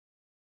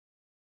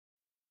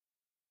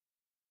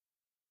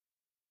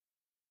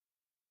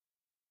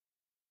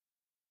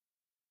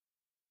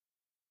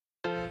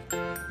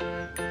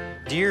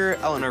Dear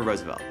Eleanor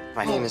Roosevelt,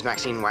 My name is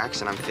Maxine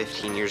Wax, and I'm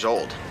 15 years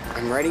old.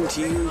 I'm writing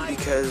to you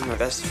because my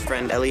best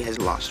friend Ellie has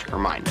lost her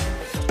mind.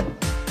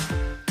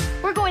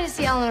 We're going to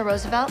see Eleanor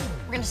Roosevelt.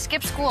 We're going to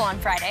skip school on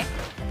Friday.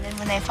 And then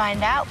when they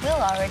find out, we'll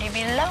already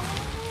be long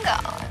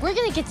gone. We're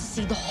going to get to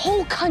see the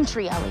whole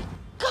country, Ellie.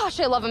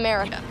 Gosh, I love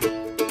America.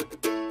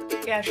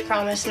 You have to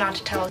promise not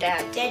to tell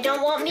Dad. Dad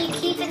don't want me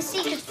keeping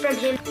secrets from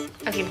him.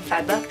 I'll give you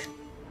 $5.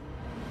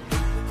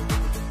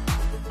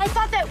 I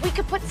thought that we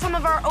could put some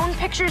of our own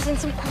pictures and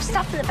some cool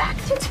stuff in the back.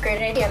 That's a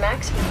great idea,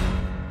 Max.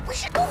 We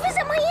should go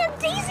visit my Aunt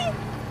Daisy.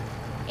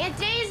 Aunt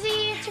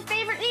Daisy, it's your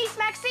favorite niece,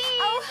 Maxine.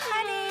 Oh,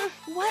 honey,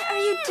 what are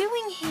you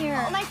doing here?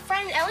 Well, my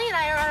friend Ellie and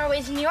I are on our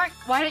way to New York.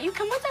 Why don't you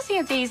come with us,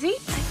 Aunt Daisy?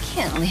 I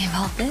can't leave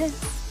all this.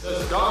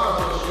 The star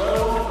of the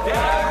show,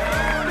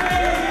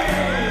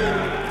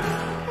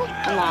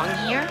 Belong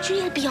here. You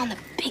need to be on the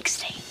big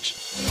stage.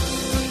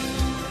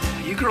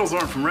 You girls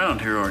aren't from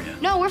around here, are you?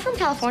 No, we're from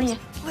California.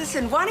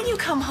 Listen, why don't you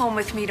come home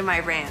with me to my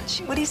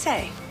ranch? What do you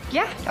say?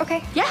 Yeah,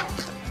 okay. Yeah.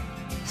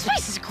 This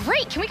place is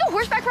great. Can we go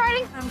horseback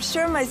riding? I'm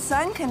sure my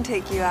son can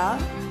take you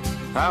out.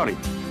 Howdy.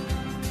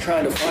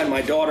 trying to find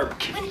my daughter.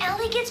 When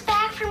Ellie gets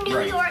back from New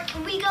Right. York,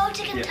 can we go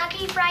to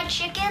Kentucky Fried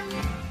Chicken?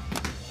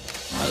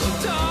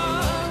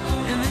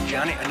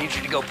 Johnny, I need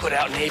you to go put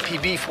out an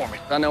APB for me.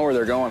 I know where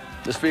they're going.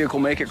 This vehicle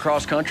make it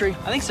cross country?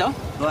 I think so.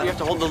 You have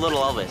to hold the little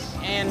Elvis.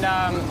 And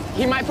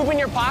he might poop in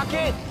your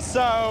pocket,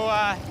 so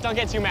don't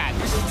get too mad.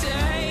 The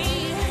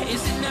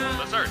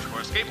search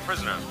for escaped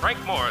prisoner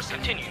Frank Morris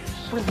continues.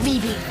 We're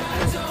leaving. Are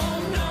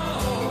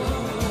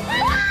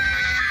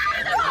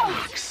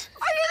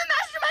you the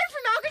mastermind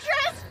from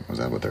Alcatraz? Was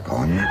that what they're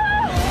calling you?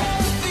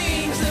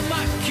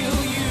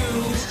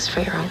 This is for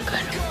your own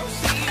good.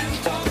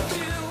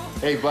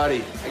 Hey,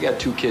 buddy, I got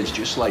 2 kids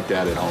just like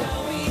that at home.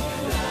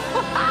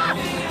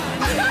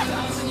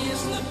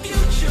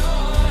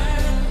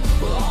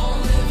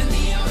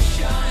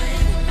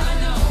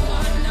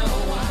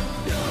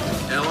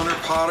 Eleanor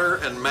Potter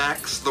and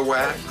Max the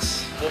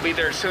Wax. We'll be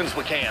there as soon as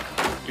we can.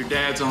 Your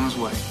dad's on his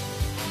way.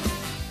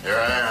 Here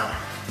I am.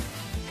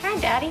 Hi,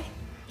 Daddy.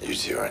 You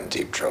two are in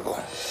deep trouble.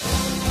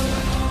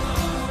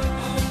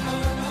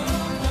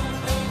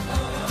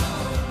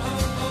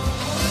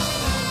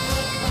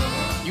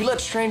 You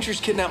let strangers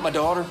kidnap my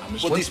daughter?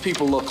 What these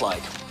people look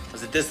like?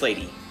 Was it this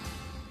lady?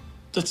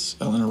 That's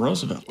Eleanor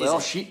Roosevelt. Well,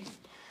 she...